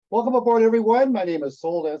Welcome aboard, everyone. My name is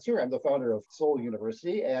Soul Dancer. I'm the founder of Soul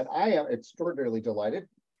University, and I am extraordinarily delighted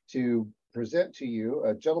to present to you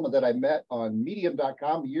a gentleman that I met on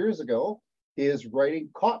Medium.com years ago. His writing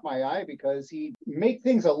caught my eye because he made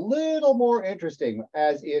things a little more interesting,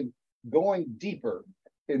 as in going deeper,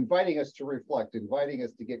 inviting us to reflect, inviting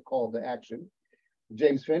us to get called to action.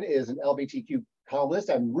 James Finn is an LGBTQ columnist.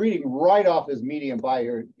 I'm reading right off his Medium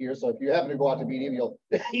bio here. So if you happen to go out to Medium,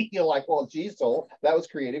 you'll like, well, geez, Soul, that was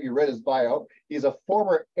creative. You read his bio. He's a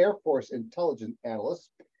former Air Force intelligence analyst,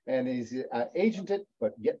 and he's an agented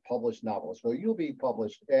but yet published novelist. So you'll be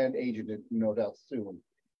published and agented, no doubt, soon.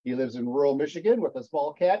 He lives in rural Michigan with a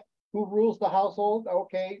small cat. Who rules the household?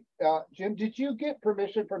 Okay, Jim, did you get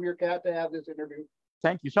permission from your cat to have this interview?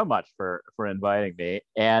 Thank you so much for inviting me.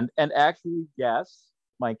 And actually, yes,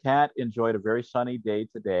 my cat enjoyed a very sunny day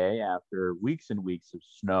today after weeks and weeks of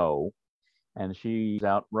snow, and she's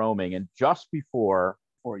out roaming. And just before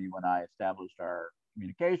you and I established our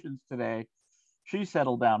communications today, she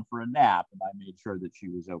settled down for a nap, and I made sure that she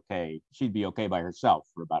was okay. She'd be okay by herself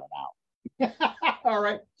for about an hour. All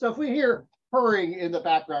right. So if we hear purring in the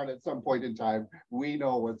background at some point in time, we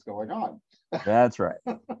know what's going on. That's right.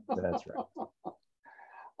 That's right.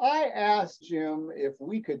 I asked Jim if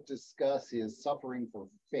we could discuss his Suffering for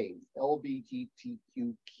Faith,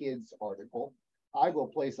 LGBTQ Kids article. I will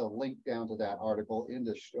place a link down to that article in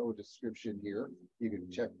the show description here. You can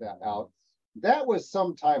check that out. That was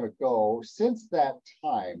some time ago. Since that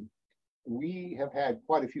time, we have had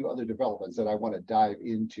quite a few other developments that I want to dive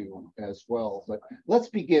into as well. But let's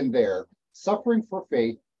begin there. Suffering for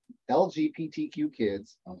Faith, LGBTQ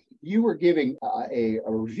Kids. You were giving a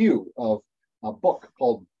review of a book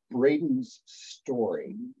called Braden's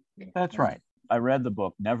Story. That's right. I read the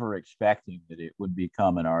book, never expecting that it would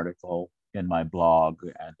become an article in my blog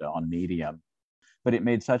and on Medium, but it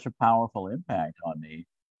made such a powerful impact on me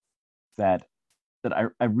that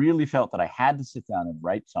I really felt that I had to sit down and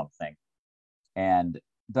write something. And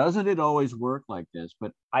doesn't it always work like this?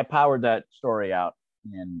 But I powered that story out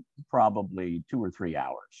in probably 2 or 3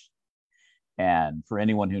 hours. And for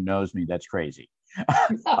anyone who knows me, that's crazy.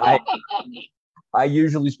 I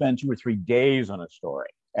usually spend 2 or 3 days on a story,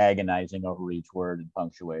 agonizing over each word and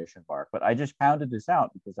punctuation mark. But I just pounded this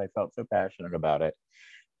out because I felt so passionate about it.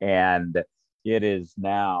 And it is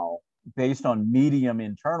now, based on Medium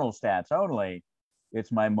internal stats only,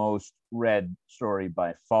 it's my most read story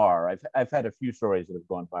by far. I've had a few stories that have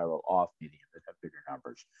gone viral off Medium that have bigger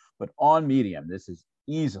numbers. But on Medium, this is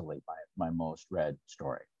easily my most read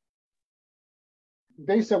story.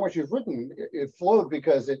 Based on what you've written, it flowed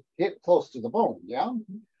because it hit close to the bone, yeah?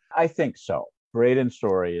 I think so. Braden's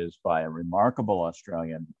Story is by a remarkable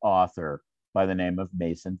Australian author by the name of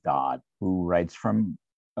Mason Dodd, who writes from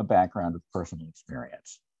a background of personal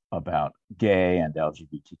experience about gay and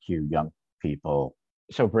LGBTQ young people.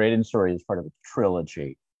 So Braden's Story is part of a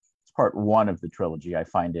trilogy. It's part one of the trilogy. I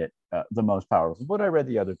find it the most powerful, but I read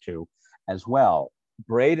the other two as well.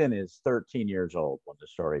 Braden is 13 years old when the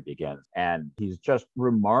story begins, and he's just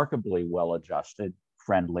remarkably well-adjusted,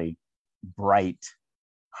 friendly, bright,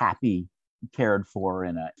 happy, cared for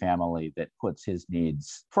in a family that puts his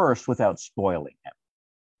needs first without spoiling him.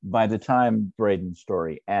 By the time Braden's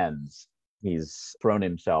story ends, he's thrown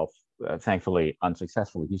himself, thankfully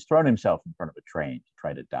unsuccessfully, he's thrown himself in front of a train to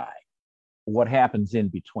try to die. What happens in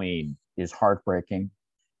between is heartbreaking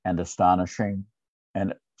and astonishing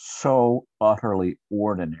and so utterly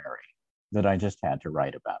ordinary that I just had to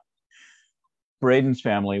write about it. Braden's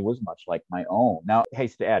family was much like my own. Now,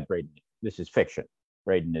 haste to add, Braden, this is fiction.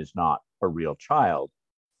 Braden is not a real child,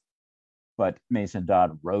 but Mason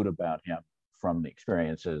Dodd wrote about him from the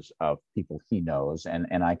experiences of people he knows. And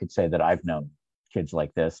I could say that I've known kids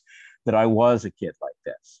like this, that I was a kid like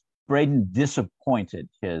this. Braden disappointed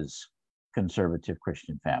his conservative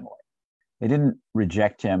Christian family. They didn't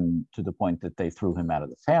reject him to the point that they threw him out of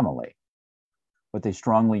the family, but they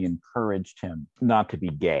strongly encouraged him not to be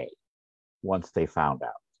gay once they found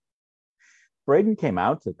out. Braden came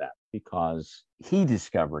out to them because he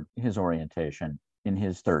discovered his orientation in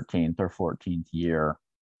his 13th or 14th year,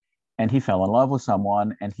 and he fell in love with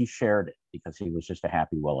someone, and he shared it because he was just a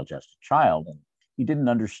happy, well-adjusted child. And he didn't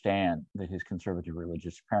understand that his conservative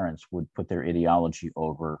religious parents would put their ideology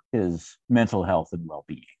over his mental health and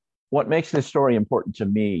well-being. What makes this story important to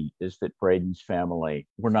me is that Braden's family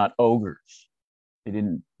were not ogres. They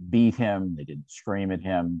didn't beat him. They didn't scream at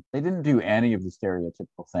him. They didn't do any of the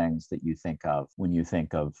stereotypical things that you think of when you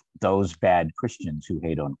think of those bad Christians who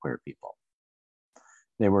hate on queer people.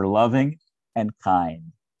 They were loving and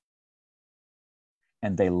kind.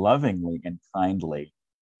 And they lovingly and kindly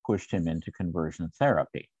pushed him into conversion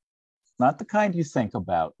therapy. not the kind you think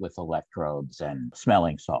about with electrodes and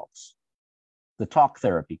smelling salts. The talk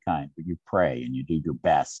therapy kind, where you pray and you do your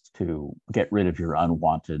best to get rid of your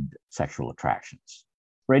unwanted sexual attractions.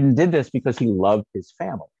 Braden did this because he loved his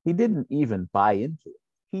family. He didn't even buy into it.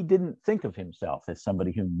 He didn't think of himself as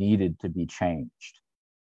somebody who needed to be changed.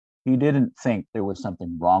 He didn't think there was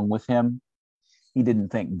something wrong with him. He didn't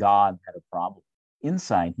think God had a problem.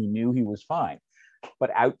 Inside, he knew he was fine.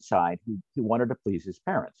 But outside, he wanted to please his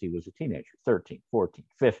parents. He was a teenager, 13, 14,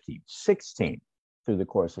 15, 16 through the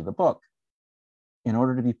course of the book. In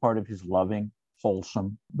order to be part of his loving,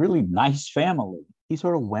 wholesome, really nice family, he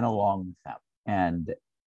sort of went along with them. And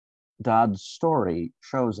Dodd's story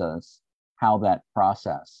shows us how that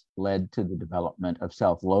process led to the development of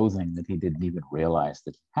self-loathing that he didn't even realize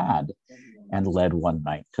that he had, and led one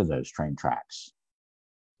night to those train tracks.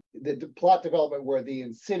 The plot development where the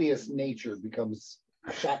insidious nature becomes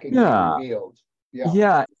shockingly revealed.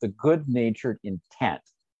 Yeah, the good-natured intent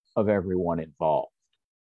of everyone involved.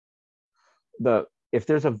 If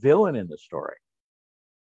there's a villain in the story,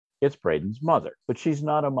 it's Braden's mother, but she's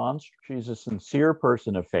not a monster. She's a sincere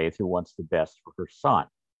person of faith who wants the best for her son,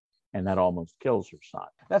 and that almost kills her son.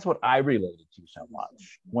 That's what I related to so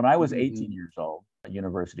much. When I was 18 years old, a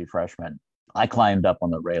university freshman, I climbed up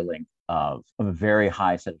on the railing of a very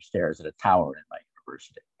high set of stairs at a tower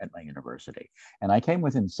at my university. And I came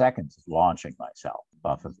within seconds of launching myself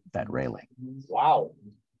off of that railing. Wow.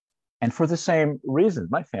 And for the same reasons,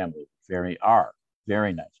 my family are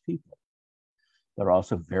very nice people. They're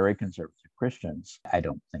also very conservative Christians. I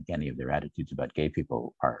don't think any of their attitudes about gay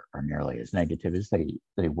people are nearly as negative as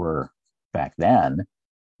they were back then.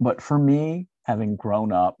 But for me, having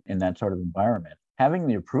grown up in that sort of environment, having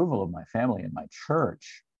the approval of my family and my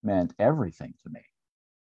church meant everything to me.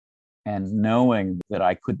 And knowing that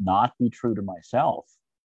I could not be true to myself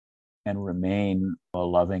and remain a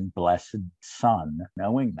loving, blessed son,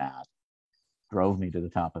 knowing that drove me to the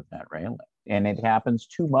top of that railing. And it happens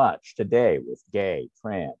too much today with gay,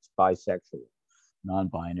 trans, bisexual,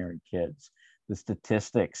 non-binary kids. The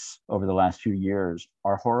statistics over the last few years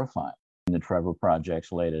are horrifying. In the Trevor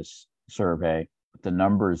Project's latest survey, the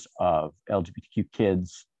numbers of LGBTQ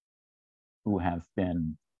kids who have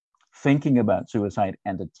been thinking about suicide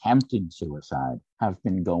and attempting suicide have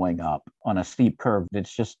been going up on a steep curve.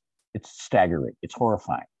 It's staggering. It's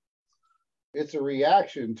horrifying. It's a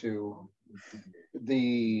reaction to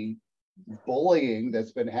the bullying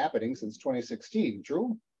that's been happening since 2016,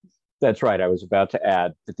 true? That's right. I was about to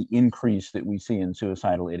add that the increase that we see in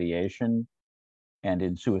suicidal ideation and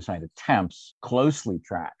in suicide attempts closely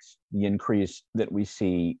tracks the increase that we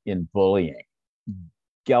see in bullying.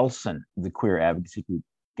 Gelson, the queer advocacy group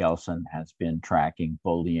Gelson, has been tracking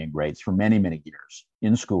bullying rates for many, many years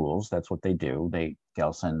in schools. That's what they do.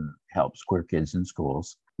 Gelson helps queer kids in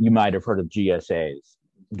schools. You might have heard of GSAs,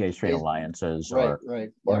 gay straight alliances, or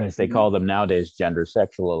as they call them nowadays, gender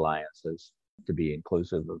sexual alliances, to be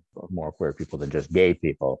inclusive of more queer people than just gay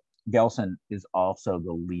people. Gelson is also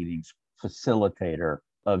the leading facilitator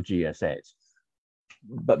of GSAs.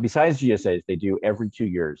 But besides GSAs, they do every 2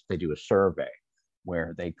 years, they do a survey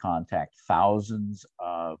where they contact thousands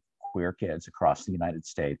of queer kids across the United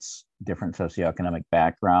States, different socioeconomic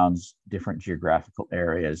backgrounds, different geographical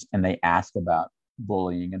areas, and they ask about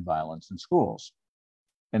bullying and violence in schools.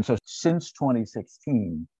 And so since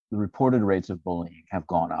 2016, the reported rates of bullying have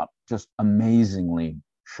gone up just amazingly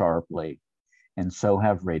sharply, and so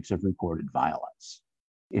have rates of reported violence.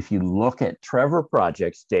 If you look at Trevor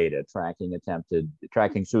Project's data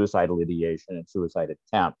tracking suicidal ideation and suicide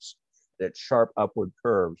attempts, that sharp upward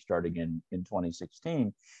curve starting in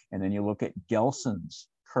 2016, and then you look at Gelson's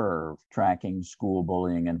curve tracking school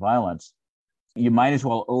bullying and violence, you might as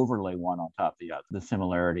well overlay one on top of the other. The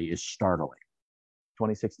similarity is startling.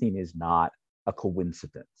 2016 is not a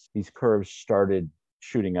coincidence. These curves started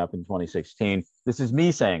shooting up in 2016. This is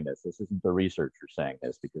me saying this. This isn't the researcher saying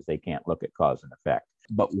this because they can't look at cause and effect.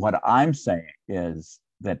 But what I'm saying is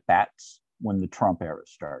that that's when the Trump era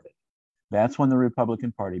started. That's when the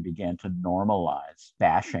Republican Party began to normalize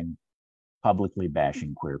publicly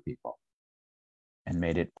bashing queer people, and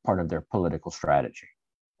made it part of their political strategy.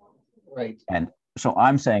 Right. And so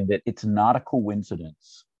I'm saying that it's not a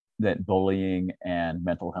coincidence that bullying and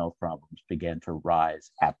mental health problems began to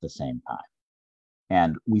rise at the same time.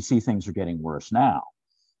 And we see things are getting worse now.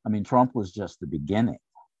 I mean, Trump was just the beginning.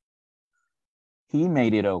 He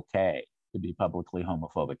made it okay to be publicly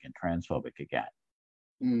homophobic and transphobic again.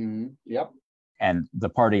 Yep. And the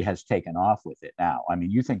party has taken off with it now. I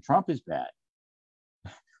mean, you think Trump is bad.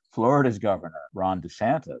 Florida's governor, Ron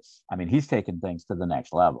DeSantis, I mean, he's taken things to the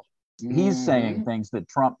next level. He's saying things that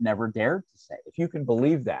Trump never dared to say, if you can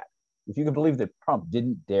believe that. if you can believe that Trump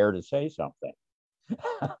didn't dare to say something,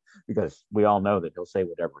 because we all know that he'll say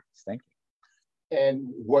whatever he's thinking. And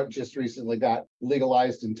what just recently got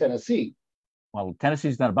legalized in Tennessee. Well,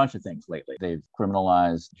 Tennessee's done a bunch of things lately. They've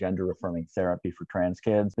criminalized gender affirming therapy for trans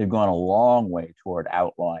kids. They've gone a long way toward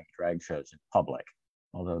outlawing drag shows in public,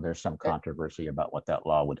 although there's some controversy about what that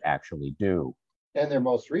law would actually do. And their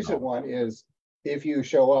most recent one is if you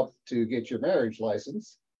show up to get your marriage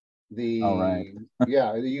license,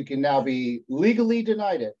 you can now be legally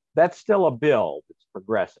denied it. That's still a bill that's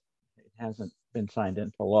progressive. It hasn't been signed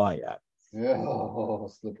into law yet. Oh,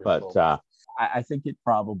 but I think it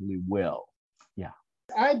probably will. Yeah.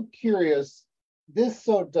 I'm curious, this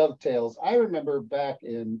so dovetails. I remember back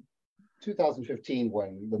in 2015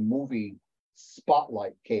 when the movie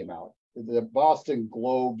Spotlight came out, the Boston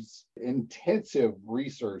Globe's intensive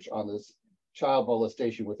research on this child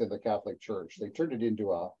molestation within the Catholic Church. They turned it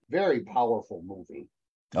into a very powerful movie.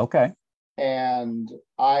 Okay. And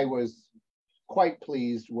I was quite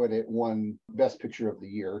pleased when it won Best Picture of the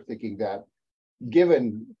Year, thinking that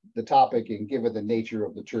given the topic and given the nature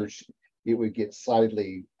of the church, it would get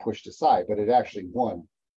slightly pushed aside, but it actually won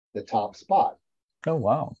the top spot. Oh,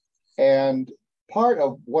 wow. And part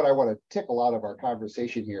of what I want to tickle out of our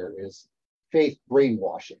conversation here is faith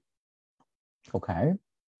brainwashing. Okay.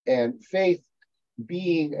 And faith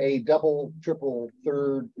being a double, triple,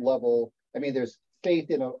 third level. I mean, there's faith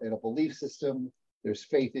in a belief system, there's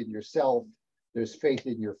faith in yourself, there's faith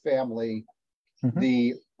in your family. Mm-hmm.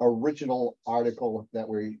 The original article that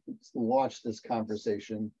we launched this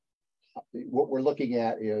conversation, what we're looking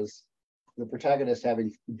at is the protagonist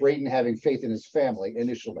Braden having faith in his family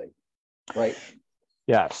initially, right?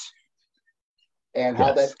 Yes. And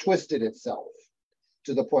how that twisted itself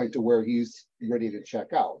to the point to where he's ready to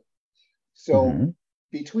check out. So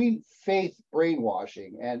between faith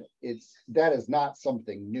brainwashing, and that is not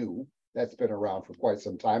something new. That's been around for quite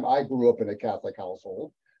some time. I grew up in a Catholic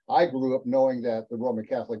household. I grew up knowing that the Roman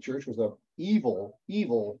Catholic Church was an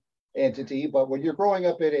evil entity. But when you're growing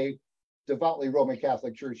up in a devoutly Roman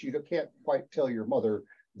Catholic Church, you can't quite tell your mother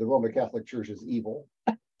the Roman Catholic Church is evil.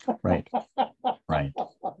 Right. Right.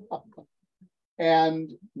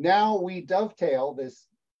 And now we dovetail this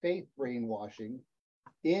faith brainwashing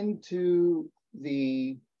into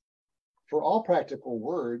for all practical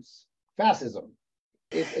words, fascism.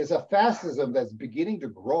 It's a fascism that's beginning to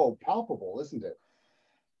grow palpable, isn't it?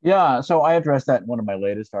 Yeah, so I addressed that in one of my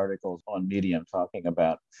latest articles on Medium, talking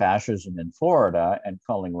about fascism in Florida and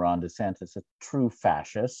calling Ron DeSantis a true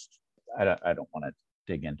fascist. I don't want to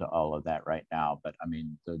dig into all of that right now, but I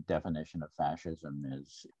mean, the definition of fascism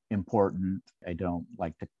is important. I don't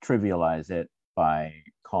like to trivialize it by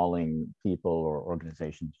calling people or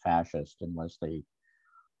organizations fascist unless they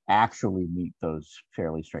actually meet those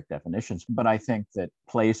fairly strict definitions. But I think that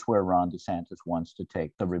place where Ron DeSantis wants to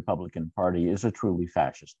take the Republican Party is a truly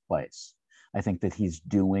fascist place. I think that he's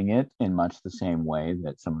doing it in much the same way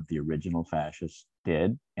that some of the original fascists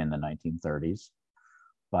did in the 1930s,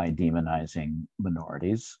 by demonizing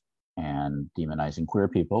minorities and demonizing queer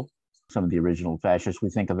people. Some of the original fascists, we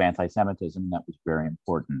think of anti-Semitism, that was very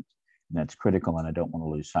important. And that's critical, and I don't want to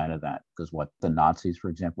lose sight of that, because what the Nazis, for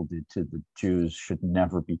example, did to the Jews should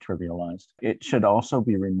never be trivialized. It should also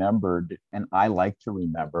be remembered, and I like to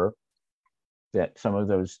remember, that some of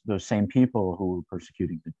those same people who were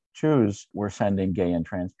persecuting the Jews were sending gay and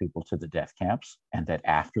trans people to the death camps, and that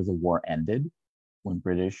after the war ended, when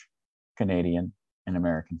British, Canadian, and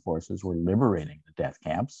American forces were liberating the death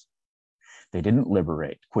camps, they didn't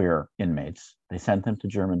liberate queer inmates. They sent them to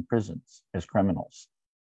German prisons as criminals.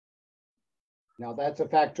 Now, that's a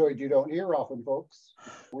factoid you don't hear often, folks.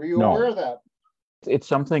 Were you aware of that? It's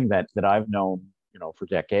something that I've known, for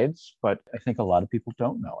decades, but I think a lot of people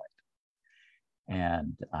don't know it.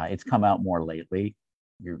 And it's come out more lately.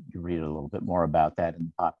 You read a little bit more about that in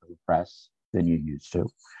the popular press than you used to,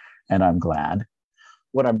 and I'm glad.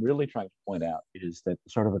 What I'm really trying to point out is that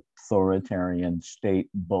sort of authoritarian state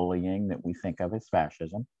bullying that we think of as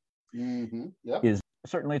fascism is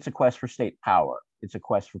certainly, it's a quest for state power. It's a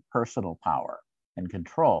quest for personal power and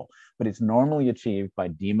control, but it's normally achieved by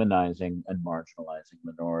demonizing and marginalizing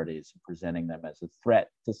minorities and presenting them as a threat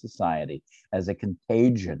to society, as a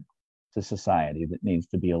contagion to society that needs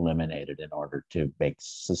to be eliminated in order to make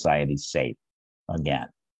society safe again.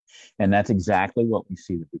 And that's exactly what we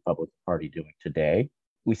see the Republican Party doing today.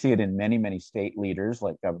 We see it in many, many state leaders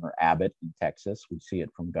like Governor Abbott in Texas. We see it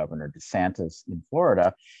from Governor DeSantis in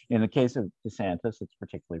Florida. In the case of DeSantis, it's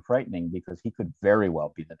particularly frightening because he could very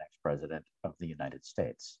well be the next president of the United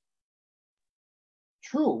States.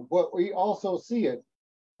 True, but we also see it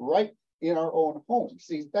right in our own homes.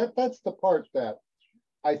 See, that's the part that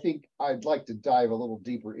I think I'd like to dive a little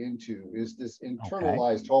deeper into is this Okay.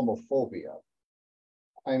 internalized homophobia.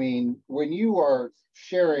 I mean, when you are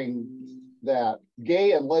sharing that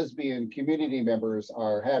gay and lesbian community members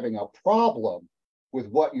are having a problem with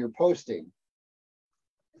what you're posting,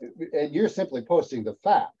 and you're simply posting the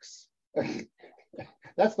facts.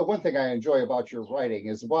 That's the one thing I enjoy about your writing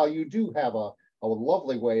is while you do have a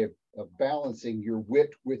lovely way of balancing your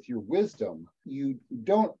wit with your wisdom, you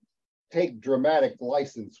don't take dramatic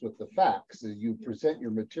license with the facts. You present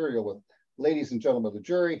your material with, ladies and gentlemen of the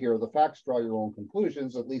jury, here are the facts, draw your own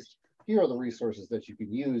conclusions. At least here are the resources that you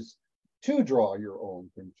can use to draw your own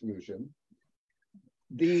conclusion.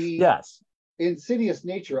 The Yes, insidious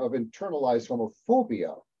nature of internalized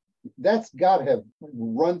homophobia, that's got to have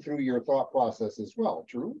run through your thought process as well,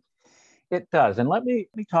 true? it does. And let me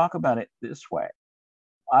talk about it this way.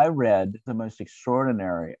 I read the most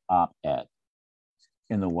extraordinary op-ed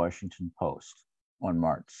in the Washington Post on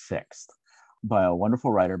March 6th by a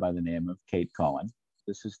wonderful writer by the name of Kate Cohen.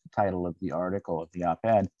 This is the title of the article of the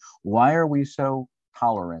op-ed. Why are we so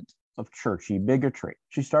tolerant of churchy bigotry?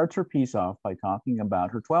 She starts her piece off by talking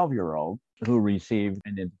about her 12-year-old who received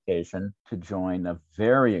an invitation to join a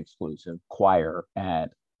very exclusive choir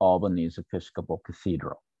at Albany's Episcopal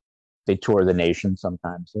Cathedral. They tour the nation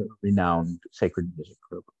sometimes, a renowned sacred music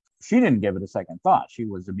group. She didn't give it a second thought. She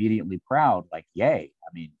was immediately proud, like, yay, I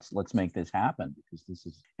mean, let's make this happen because this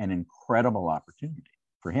is an incredible opportunity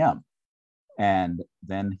for him. And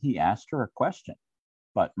then he asked her a question,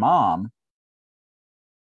 but Mom,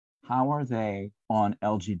 how are they on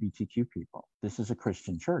LGBTQ people? This is a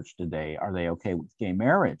Christian church. Are they okay with gay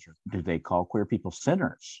marriage? Or do they call queer people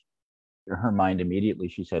sinners? Her mind immediately,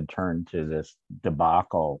 she said, turned to this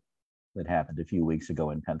debacle that happened a few weeks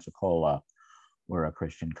ago in Pensacola, where a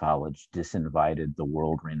Christian college disinvited the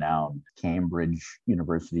world-renowned Cambridge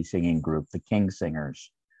University singing group, the King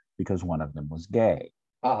Singers, because one of them was gay.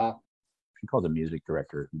 Uh-huh. She called the music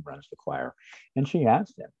director who runs the choir, and she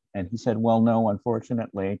asked him, and he said, well, no,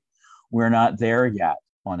 unfortunately, we're not there yet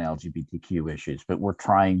on LGBTQ issues, but we're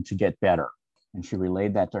trying to get better. And she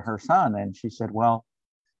relayed that to her son, and she said, well,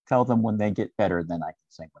 tell them when they get better, then I can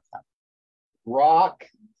sing with them. Rock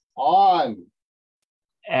on.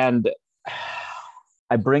 And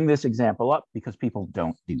I bring this example up because people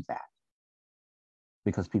don't do that.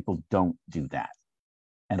 Because people don't do that.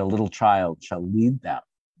 And a little child shall lead them.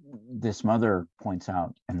 This mother points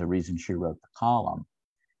out, and the reason she wrote the column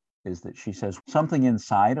is that she says something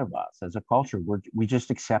inside of us as a culture, we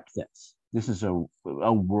just accept this. This is a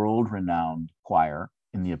world-renowned choir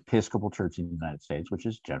in the Episcopal Church in the United States, which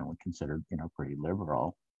is generally considered, pretty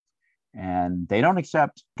liberal. And they don't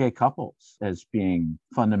accept gay couples as being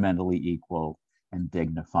fundamentally equal and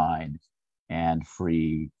dignified and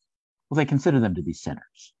free. Well, they consider them to be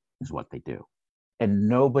sinners, is what they do. And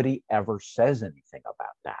nobody ever says anything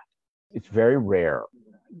about that. It's very rare.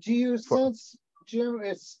 Do you sense, Jim,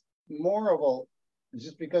 it's more of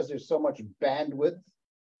just because there's so much bandwidth,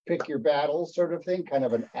 pick your battles sort of thing, kind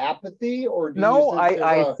of an apathy? Or do no, you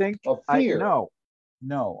I think a fear?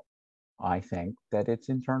 No. I think that it's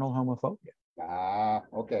internal homophobia. Ah,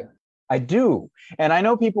 okay. I do. And I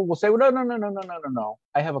know people will say, well, no.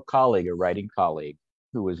 I have a writing colleague,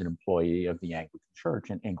 who is an employee of the Anglican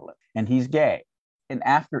Church in England, and he's gay. And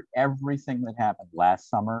after everything that happened last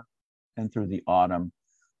summer and through the autumn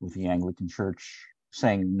with the Anglican Church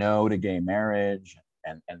saying no to gay marriage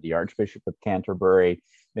and the Archbishop of Canterbury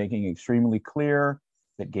making extremely clear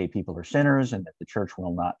that gay people are sinners and that the church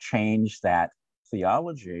will not change that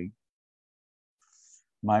theology,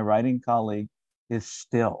 my writing colleague is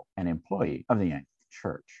still an employee of the Anglican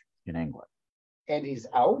Church in England. And he's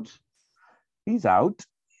out? He's out.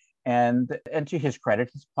 And to his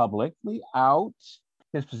credit, he's publicly out.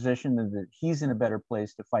 His position is that he's in a better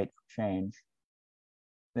place to fight for change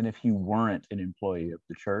than if he weren't an employee of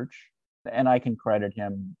the church. And I can credit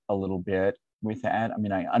him a little bit with that. I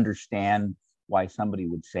mean, I understand why somebody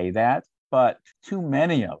would say that, but too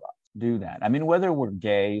many of us do that. I mean, whether we're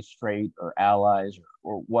gay, straight, or allies,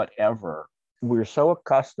 or whatever, we're so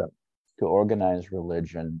accustomed to organized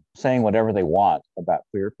religion saying whatever they want about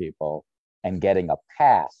queer people and getting a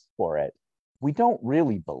pass for it. We don't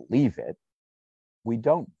really believe it. We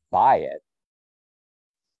don't buy it,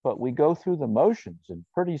 but we go through the motions, and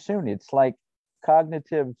pretty soon it's like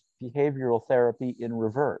cognitive behavioral therapy in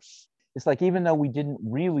reverse. It's like, even though we didn't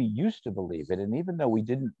really used to believe it, and even though we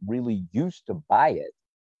didn't really used to buy it,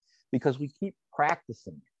 because we keep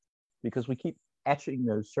practicing it, because we keep etching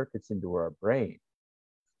those circuits into our brain,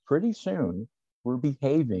 pretty soon we're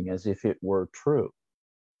behaving as if it were true.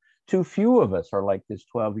 Too few of us are like this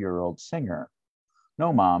 12-year-old singer.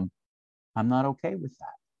 No, Mom, I'm not okay with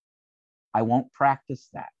that. I won't practice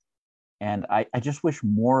that. And I just wish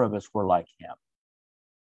more of us were like him.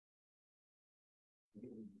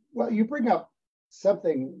 Well, you bring up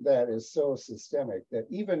something that is so systemic that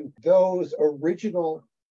even those original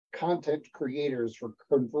content creators for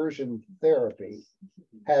conversion therapy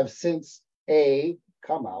have since A,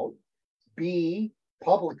 come out, B,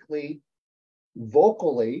 publicly,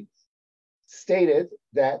 vocally stated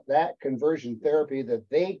that that conversion therapy that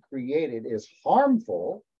they created is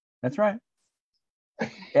harmful. That's right.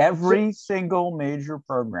 Every single major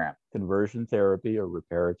program, conversion therapy or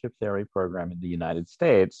reparative therapy program in the United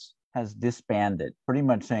States has disbanded, pretty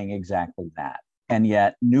much saying exactly that. And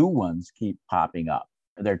yet new ones keep popping up.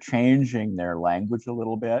 They're changing their language a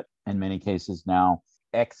little bit. In many cases now,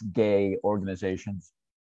 ex-gay organizations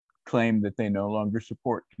claim that they no longer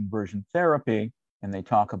support conversion therapy, and they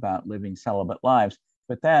talk about living celibate lives.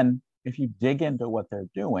 But then if you dig into what they're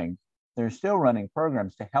doing, they're still running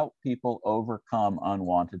programs to help people overcome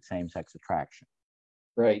unwanted same-sex attraction.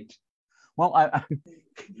 Right. Well,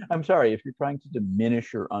 I'm sorry, if you're trying to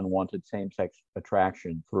diminish your unwanted same-sex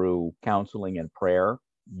attraction through counseling and prayer,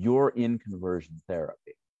 you're in conversion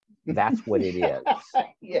therapy. That's what it is.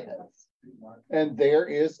 Yes. And there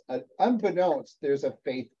is, unbeknownst, there's a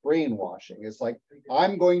faith brainwashing. It's like,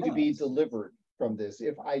 I'm going to be delivered from this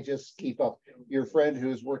if I just keep up. Your friend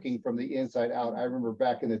who's working from the inside out, I remember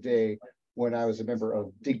back in the day when I was a member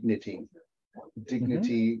of Dignity.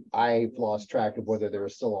 I've lost track of whether they're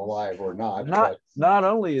still alive or not. Not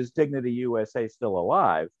only is Dignity USA still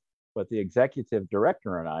alive, but the executive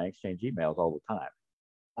director and I exchange emails all the time.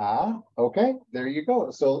 Okay, there you go.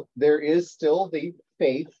 So there is still the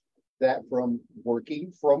faith that from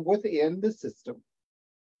working from within the system.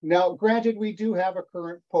 Now, granted, we do have a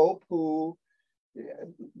current pope who,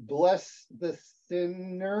 bless the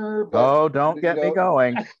sinner. But, don't get me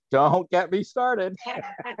going. Don't get me started.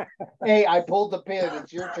 Hey, I pulled the pin.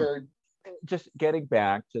 It's your turn. Just getting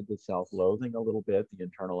back to the self-loathing a little bit, the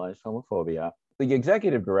internalized homophobia. The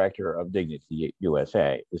executive director of Dignity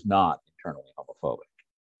USA is not internally homophobic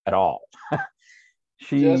at all.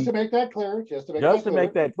 Just to make that clear,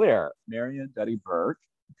 make that clear, Marian Duddy Burke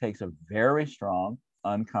takes a very strong,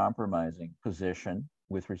 uncompromising position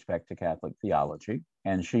with respect to Catholic theology,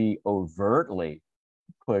 and she overtly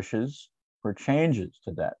pushes for changes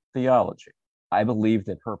to that theology. I believe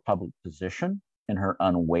that her public position and her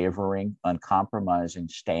unwavering, uncompromising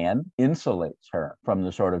stand insulates her from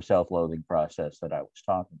the sort of self-loathing process that I was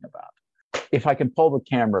talking about. If I can pull the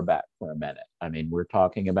camera back for a minute, I mean, we're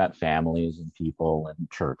talking about families and people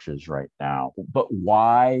and churches right now, but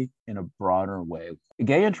why in a broader way?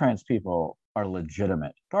 Gay and trans people are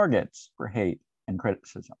legitimate targets for hate and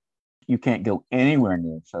criticism. You can't go anywhere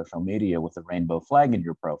near social media with a rainbow flag in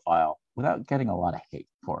your profile without getting a lot of hate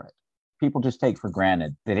for it. People just take for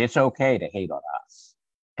granted that it's okay to hate on us.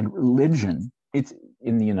 And religion, it's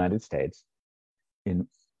in the United States, in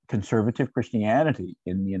conservative Christianity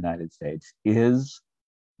in the United States, is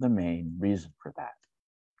the main reason for that.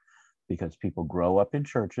 Because people grow up in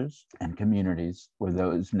churches and communities where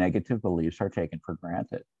those negative beliefs are taken for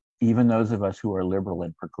granted. Even those of us who are liberal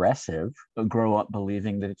and progressive grow up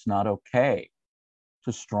believing that it's not okay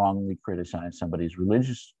to strongly criticize somebody's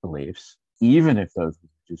religious beliefs, even if those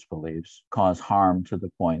religious beliefs cause harm to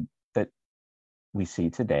the point that we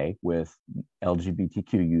see today with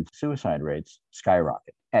LGBTQ youth suicide rates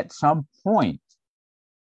skyrocket. At some point,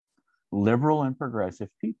 liberal and progressive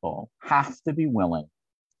people have to be willing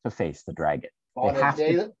to face the dragon. On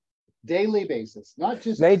a daily basis, not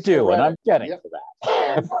just they do, sporadic. And I'm getting to that.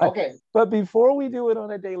 Okay. But before we do it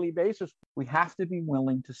on a daily basis, we have to be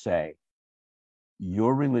willing to say,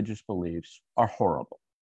 your religious beliefs are horrible.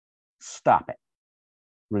 Stop it.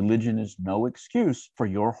 Religion is no excuse for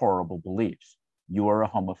your horrible beliefs. You are a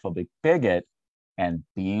homophobic bigot, and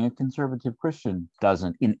being a conservative Christian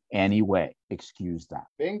doesn't in any way excuse that.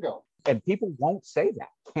 Bingo. And people won't say that,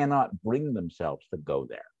 cannot bring themselves to go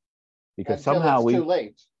there. Because until somehow it's too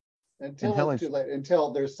late. Until it's too late,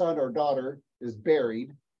 until their son or daughter is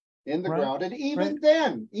buried in the ground. And even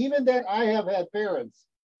then, I have had parents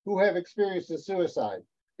who have experienced a suicide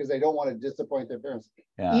because they don't want to disappoint their parents.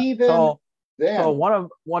 Yeah. Even then. So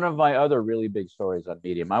one of my other really big stories on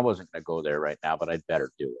Medium, I wasn't going to go there right now, but I'd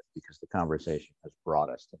better do it because the conversation has brought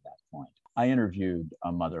us to that point. I interviewed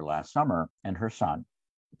a mother last summer and her son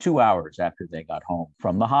 2 hours after they got home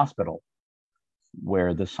from the hospital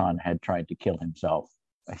where the son had tried to kill himself,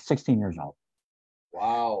 16 years old.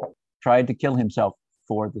 Wow. Tried to kill himself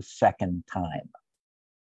for the second time.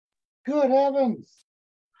 Good heavens.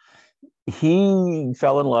 He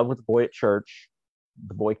fell in love with a boy at church.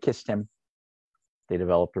 The boy kissed him. They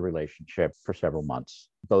developed a relationship for several months.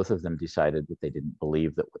 Both of them decided that they didn't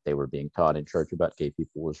believe that what they were being taught in church about gay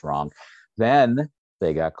people was wrong. Then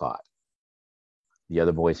they got caught. The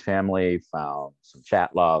other boy's family found some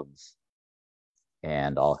chat logs,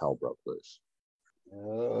 and all hell broke loose.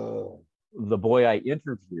 Oh. The boy I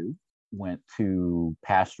interviewed went to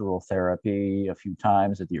pastoral therapy a few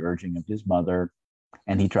times at the urging of his mother,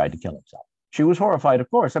 and he tried to kill himself. She was horrified, of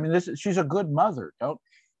course. I mean, she's a good mother.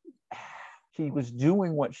 He was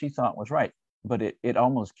doing what she thought was right, but it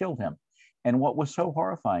almost killed him. And what was so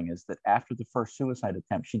horrifying is that after the first suicide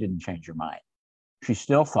attempt, she didn't change her mind. She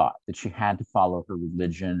still thought that she had to follow her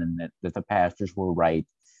religion, and that the pastors were right,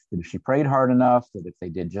 that if she prayed hard enough, that if they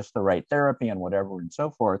did just the right therapy and whatever and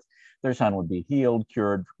so forth, their son would be healed,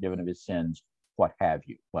 cured, forgiven of his sins, what have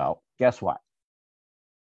you. Well, guess what?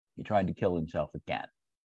 He tried to kill himself again.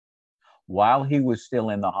 While he was still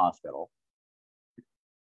in the hospital,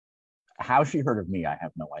 how she heard of me, I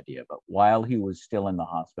have no idea. But while he was still in the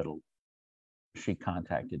hospital, she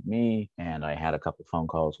contacted me, and I had a couple phone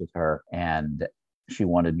calls with her, and she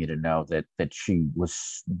wanted me to know that she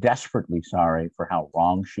was desperately sorry for how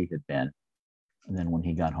wrong she had been. And then when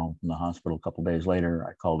he got home from the hospital a couple of days later,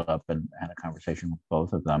 I called up and had a conversation with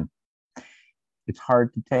both of them. It's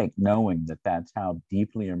hard to take, knowing that that's how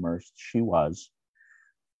deeply immersed she was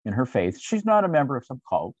in her faith. She's not a member of some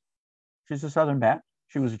cult. She's a Southern Baptist.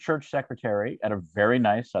 She was a church secretary at a very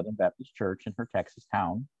nice Southern Baptist church in her Texas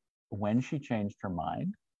town. When she changed her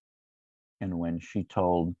mind, and when she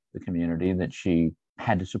told the community that she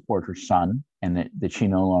had to support her son, and that she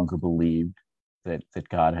no longer believed that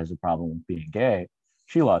God has a problem with being gay,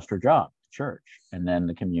 she lost her job at the church. And then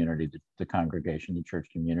the community, the congregation, the church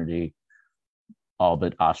community, all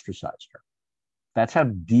but ostracized her. That's how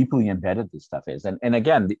deeply embedded this stuff is. And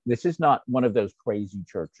again, this is not one of those crazy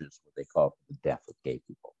churches what they call the death of gay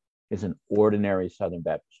people. It's an ordinary Southern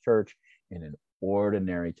Baptist church in an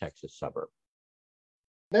ordinary Texas suburb.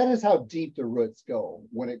 That is how deep the roots go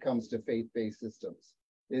when it comes to faith-based systems,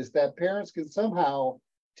 is that parents can somehow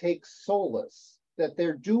take solace that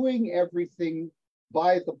they're doing everything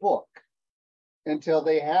by the book until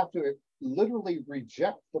they have to literally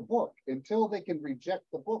reject the book. Until they can reject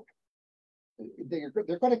the book, they're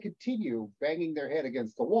going to continue banging their head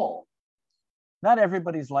against the wall. Not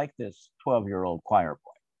everybody's like this 12-year-old choir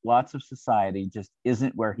boy. Lots of society just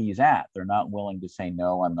isn't where he's at. They're not willing to say,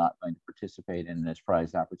 no, I'm not going to participate in this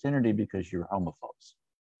prized opportunity because you're homophobes.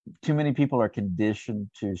 Too many people are conditioned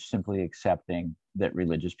to simply accepting that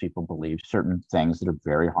religious people believe certain things that are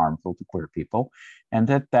very harmful to queer people, and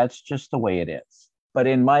that's just the way it is. But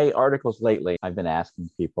in my articles lately, I've been asking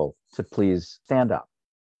people to please stand up,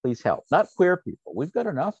 please help. Not queer people. We've got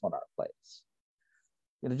enough on our plates.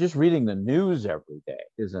 Just reading the news every day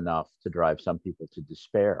is enough to drive some people to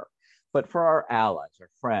despair. But for our allies, our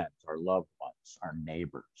friends, our loved ones, our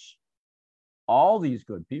neighbors, all these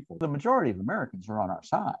good people, the majority of Americans are on our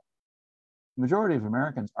side. The majority of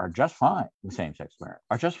Americans are just fine with same-sex marriage,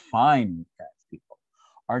 are just fine with trans people,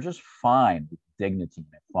 are just fine with dignity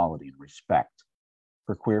and equality and respect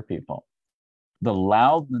for queer people. The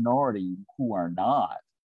loud minority who are not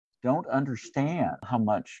don't understand how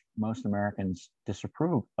much most Americans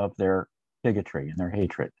disapprove of their bigotry and their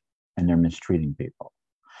hatred and their mistreating people.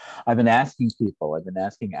 I've been asking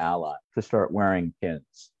allies to start wearing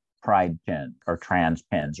pins, pride pins or trans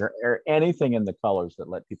pins or anything in the colors that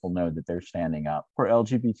let people know that they're standing up for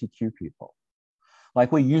LGBTQ people.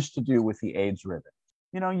 Like we used to do with the AIDS ribbon.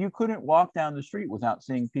 You couldn't walk down the street without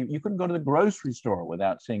seeing people. You couldn't go to the grocery store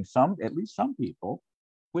without seeing at least some people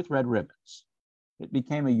with red ribbons. It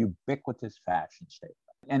became a ubiquitous fashion statement.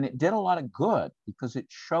 And it did a lot of good because it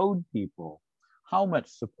showed people how much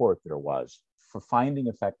support there was for finding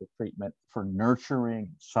effective treatment, for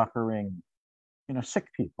nurturing, succoring, sick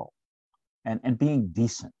people, and being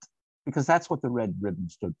decent. Because that's what the red ribbon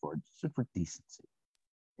stood for. It stood for decency.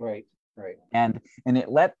 Right, right. And it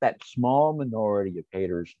let that small minority of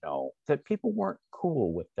haters know that people weren't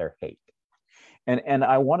cool with their hate. And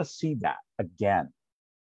I want to see that again.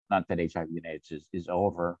 Not that HIV and AIDS is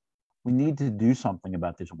over. We need to do something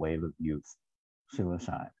about this wave of youth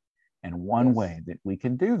suicide. And one way that we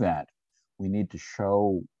can do that, we need to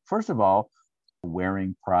show, first of all,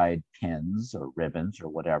 wearing pride pins or ribbons or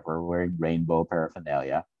whatever, wearing rainbow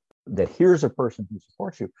paraphernalia, that here's a person who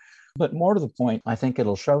supports you. But more to the point, I think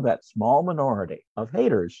it'll show that small minority of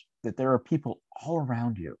haters that there are people all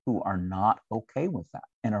around you who are not okay with that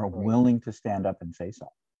and are willing to stand up and say so.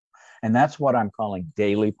 And that's what I'm calling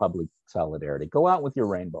daily public solidarity. Go out with your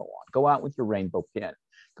rainbow on. Go out with your rainbow pin.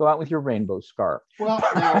 Go out with your rainbow scarf. Well,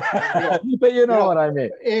 now, but you know what I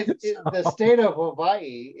mean. The state of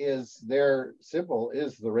Hawaii is their symbol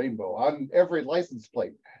is the rainbow on every license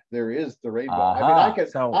plate. There is the rainbow. I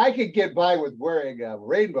mean, I could get by with wearing a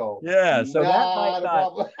rainbow. Yeah, so that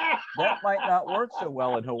might not work so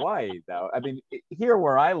well in Hawaii, though. I mean, here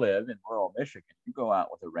where I live in rural Michigan, you go out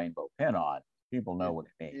with a rainbow pin on, people know what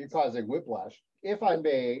it means. You're causing whiplash. If I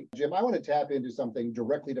may, Jim, I want to tap into something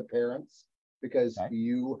directly to parents because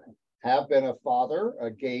you have been a father,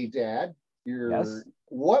 a gay dad. Yes.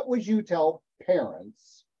 What would you tell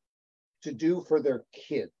parents to do for their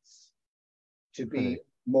kids to be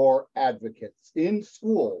more advocates in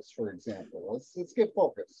schools, for example? Let's get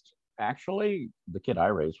focused. Actually, the kid I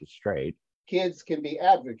raised was straight. Kids can be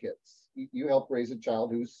advocates. You helped raise a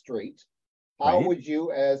child who's straight. How would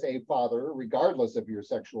you, as a father, regardless of your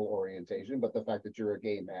sexual orientation, but the fact that you're a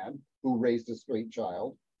gay man who raised a straight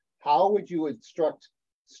child, how would you instruct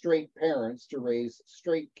straight parents to raise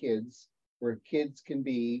straight kids where kids can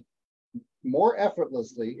be more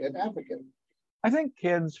effortlessly an advocate? I think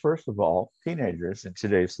kids, first of all, teenagers in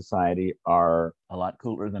today's society are a lot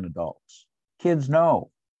cooler than adults. Kids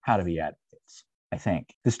know how to be advocates, I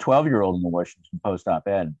think. This 12-year-old in the Washington Post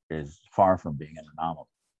op-ed is far from being an anomaly.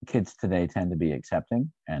 Kids today tend to be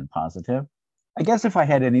accepting and positive. I guess if I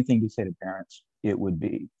had anything to say to parents, it would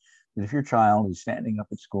be that if your child is standing up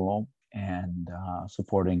at school and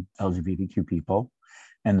supporting LGBTQ people,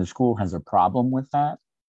 and the school has a problem with that,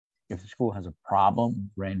 if the school has a problem with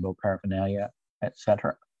rainbow paraphernalia,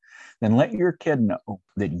 etc., then let your kid know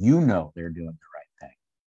that you know they're doing the right thing.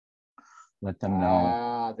 Let them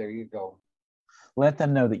know. There you go. Let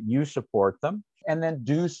them know that you support them, and then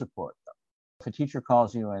do support them. If a teacher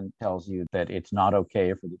calls you and tells you that it's not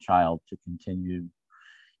okay for the child to continue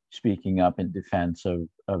speaking up in defense of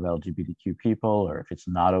LGBTQ people, or if it's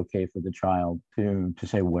not okay for the child to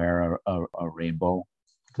say wear a rainbow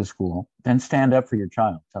to school, then stand up for your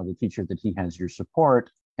child. Tell the teacher that he has your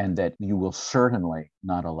support and that you will certainly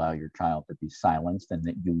not allow your child to be silenced, and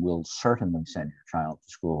that you will certainly send your child to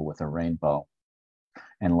school with a rainbow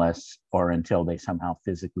unless or until they somehow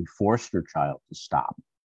physically force your child to stop.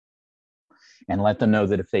 And let them know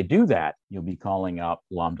that if they do that, you'll be calling up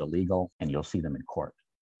Lambda Legal and you'll see them in court.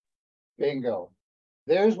 Bingo.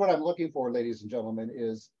 There's what I'm looking for, ladies and gentlemen,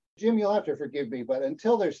 is, Jim, you'll have to forgive me, but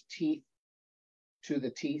until there's teeth to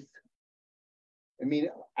the teeth, I mean,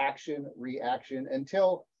 action, reaction,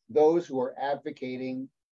 until those who are advocating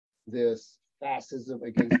this fascism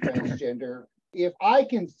against transgender, if I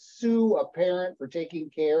can sue a parent for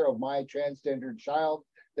taking care of my transgender child,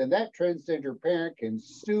 then that transgender parent can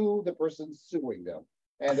sue the person suing them.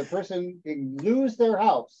 And the person can lose their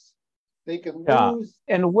house. They can lose.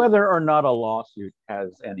 And whether or not a lawsuit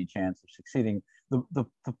has any chance of succeeding, the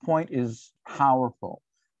point is powerful,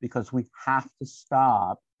 because we have to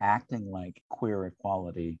stop acting like queer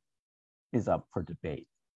equality is up for debate.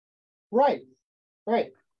 Right.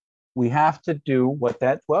 We have to do what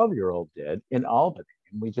that 12-year-old did in Albany.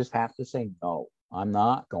 And we just have to say, no, I'm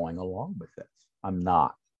not going along with this. I'm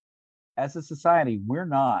not. As a society, we're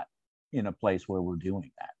not in a place where we're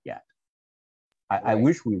doing that yet. I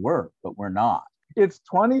wish we were, but we're not. It's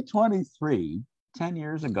 2023. 10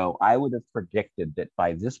 years ago, I would have predicted that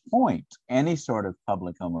by this point, any sort of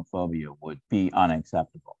public homophobia would be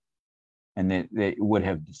unacceptable and that it would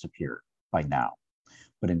have disappeared by now.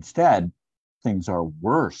 But instead, things are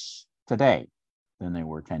worse today than they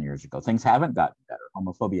were 10 years ago. Things haven't gotten better.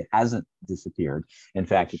 Homophobia hasn't disappeared. In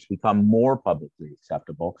fact, it's become more publicly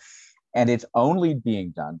acceptable. And it's only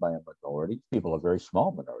being done by a minority people, a very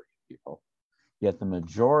small minority of people. Yet the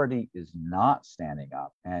majority is not standing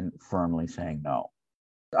up and firmly saying no.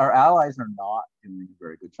 Our allies are not doing a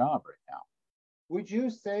very good job right now. Would you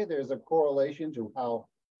say there's a correlation to how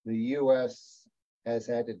the U.S. has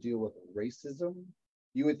had to deal with racism?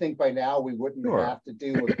 You would think by now we wouldn't have to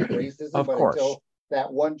deal with racism, but until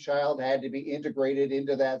that one child had to be integrated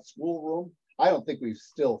into that schoolroom, I don't think we've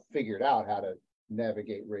still figured out how to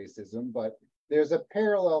navigate racism, but there's a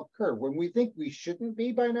parallel curve. When we think we shouldn't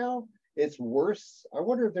be by now, it's worse. I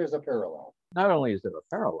wonder if there's a parallel. Not only is there a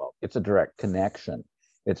parallel, it's a direct connection.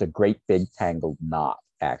 It's a great big tangled knot,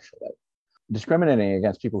 actually. Discriminating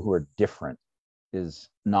against people who are different is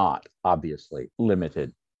not obviously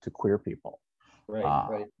limited to queer people.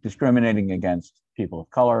 Right. Discriminating against people of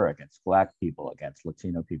color, against Black people, against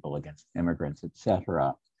Latino people, against immigrants,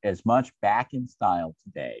 etc., as much back in style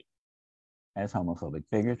today as homophobic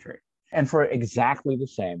bigotry, and for exactly the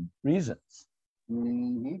same reasons.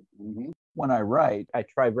 When I write, I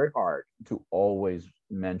try very hard to always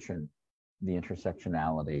mention the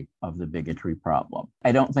intersectionality of the bigotry problem.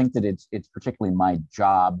 I don't think that it's particularly my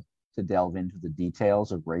job to delve into the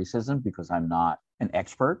details of racism because I'm not an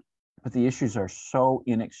expert, but the issues are so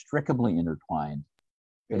inextricably intertwined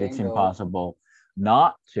that it's impossible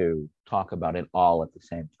not to talk about it all at the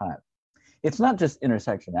same time. It's not just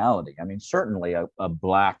intersectionality. I mean, certainly a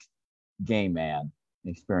Black gay man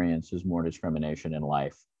experiences more discrimination in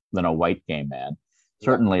life than a white gay man.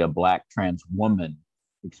 Certainly a Black trans woman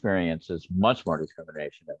experiences much more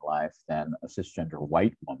discrimination in life than a cisgender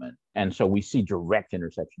white woman. And so we see direct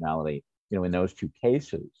intersectionality, in those two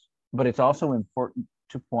cases. But it's also important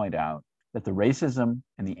to point out that the racism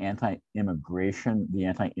and the anti-immigration, the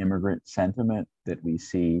anti-immigrant sentiment that we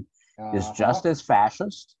see is just as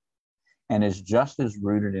fascist and is just as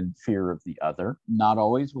rooted in fear of the other, not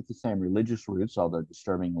always with the same religious roots, although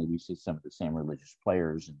disturbingly we see some of the same religious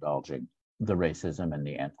players indulging the racism and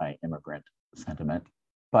the anti-immigrant sentiment.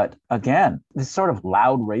 But again, this sort of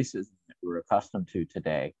loud racism that we're accustomed to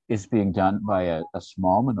today is being done by a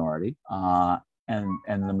small minority, and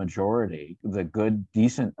the majority, the good,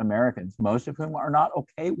 decent Americans, most of whom are not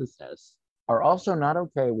okay with this, are also not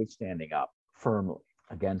okay with standing up firmly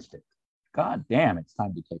against it. God damn, it's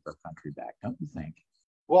time to take our country back, don't you think?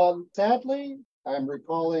 Well, sadly, I'm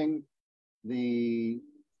recalling the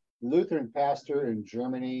Lutheran pastor in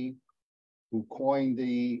Germany who coined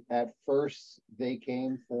the "at first they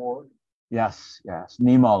came for." Yes,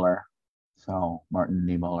 Niemöller. So Martin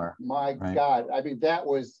Niemöller. My right? God, I mean, that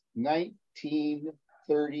was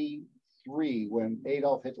 1933 when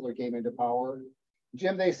Adolf Hitler came into power.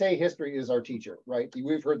 Jim, they say history is our teacher, right?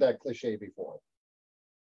 We've heard that cliche before.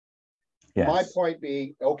 Yes. My point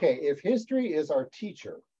being, okay, if history is our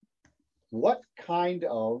teacher, what kind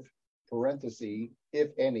of parentheses,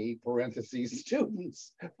 if any, parentheses,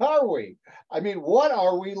 students are we? I mean, what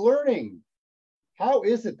are we learning? How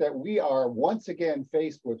is it that we are once again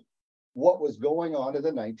faced with what was going on in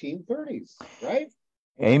the 1930s, right?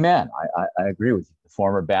 Amen. I agree with you. The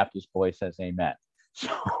former Baptist boy says amen. So.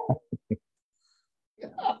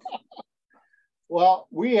 Well,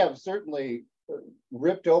 we have certainly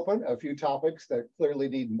ripped open a few topics that clearly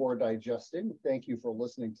need more digesting. Thank you for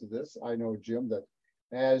listening to this. I know, Jim, that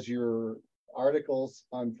as your articles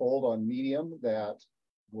unfold on Medium, that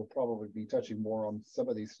we'll probably be touching more on some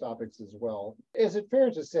of these topics as well. Is it fair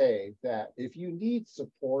to say that if you need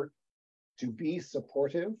support to be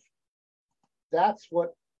supportive, that's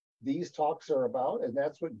what these talks are about, and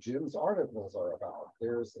that's what Jim's articles are about?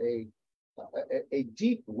 There's a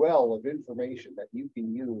deep well of information that you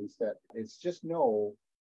can use, that it's just know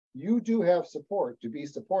you do have support to be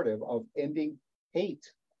supportive of ending hate,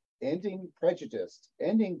 ending prejudice,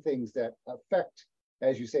 ending things that affect,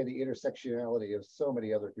 as you say, the intersectionality of so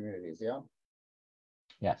many other communities. Yeah?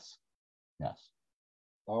 Yes.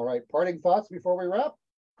 All right, parting thoughts before we wrap?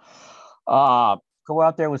 Go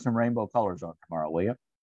out there with some rainbow colors on tomorrow, will you?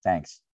 Thanks.